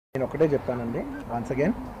Once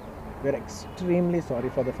again, we're extremely sorry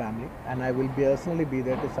for the family, and I will personally be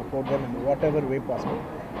there to support them in whatever way possible.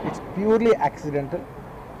 It's purely accidental.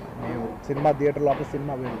 Cinema theatre,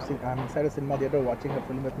 I'm inside a cinema theatre watching a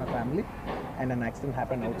film with my family, and an accident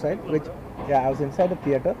happened outside. I was inside a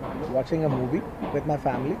theatre watching a movie with my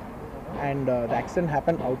family, and the accident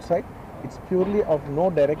happened outside. It's purely of no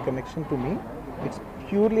direct connection to me. It's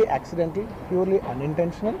purely accidental, purely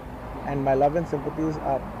unintentional. And my love and sympathies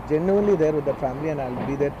are genuinely there with the family, and I'll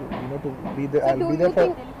be there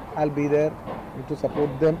I'll be there to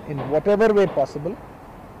support them in whatever way possible.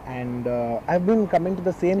 And I've been coming to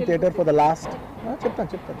the same theatre for the last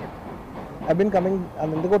I've been coming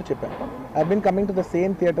to the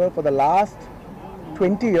same theatre for the last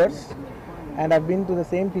 20 years, and I've been to the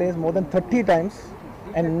same place more than 30 times,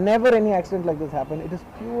 and never any accident like this happened. It is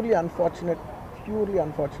purely unfortunate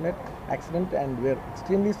accident, and we're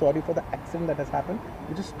extremely sorry for the accident that has happened,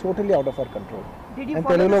 which is totally out of our control. Did you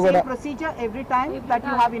follow the same procedure every time that you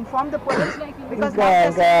have informed the police? Because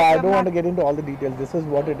I don't want to get into all the details. This is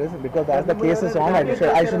what it is, because as the case is on,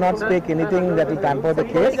 I should not speak anything that will tamper the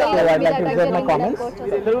case. So I'd like to reserve my comments.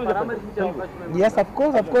 Yes, of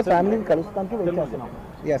course, family kalustanki.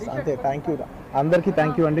 Yes, Ante, thank you. Andarki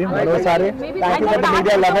thank you andi. Marosari thank you for the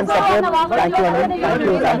media love and support. Thank you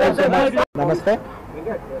andi. Thank you so much. Namaste.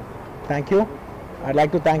 Thank you. I'd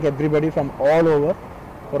like to thank everybody from all over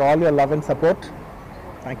for all your love and support.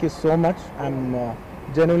 Thank you so much. I'm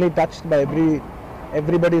genuinely touched by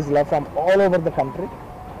everybody's love from all over the country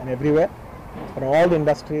and everywhere, from all the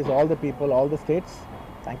industries, all the people, all the states.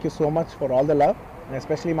 Thank you so much for all the love, and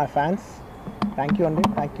especially my fans. Thank you, Andy.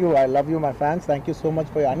 Thank you. I love you, my fans. Thank you so much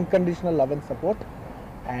for your unconditional love and support.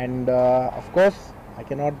 And of course, I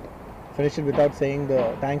cannot finish it without saying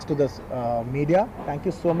the thanks to the media. Thank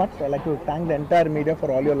you so much. I'd like to thank the entire media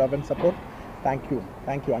for all your love and support. Thank you,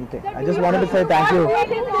 Ante. I just wanted to say thank you.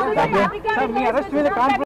 Thank you.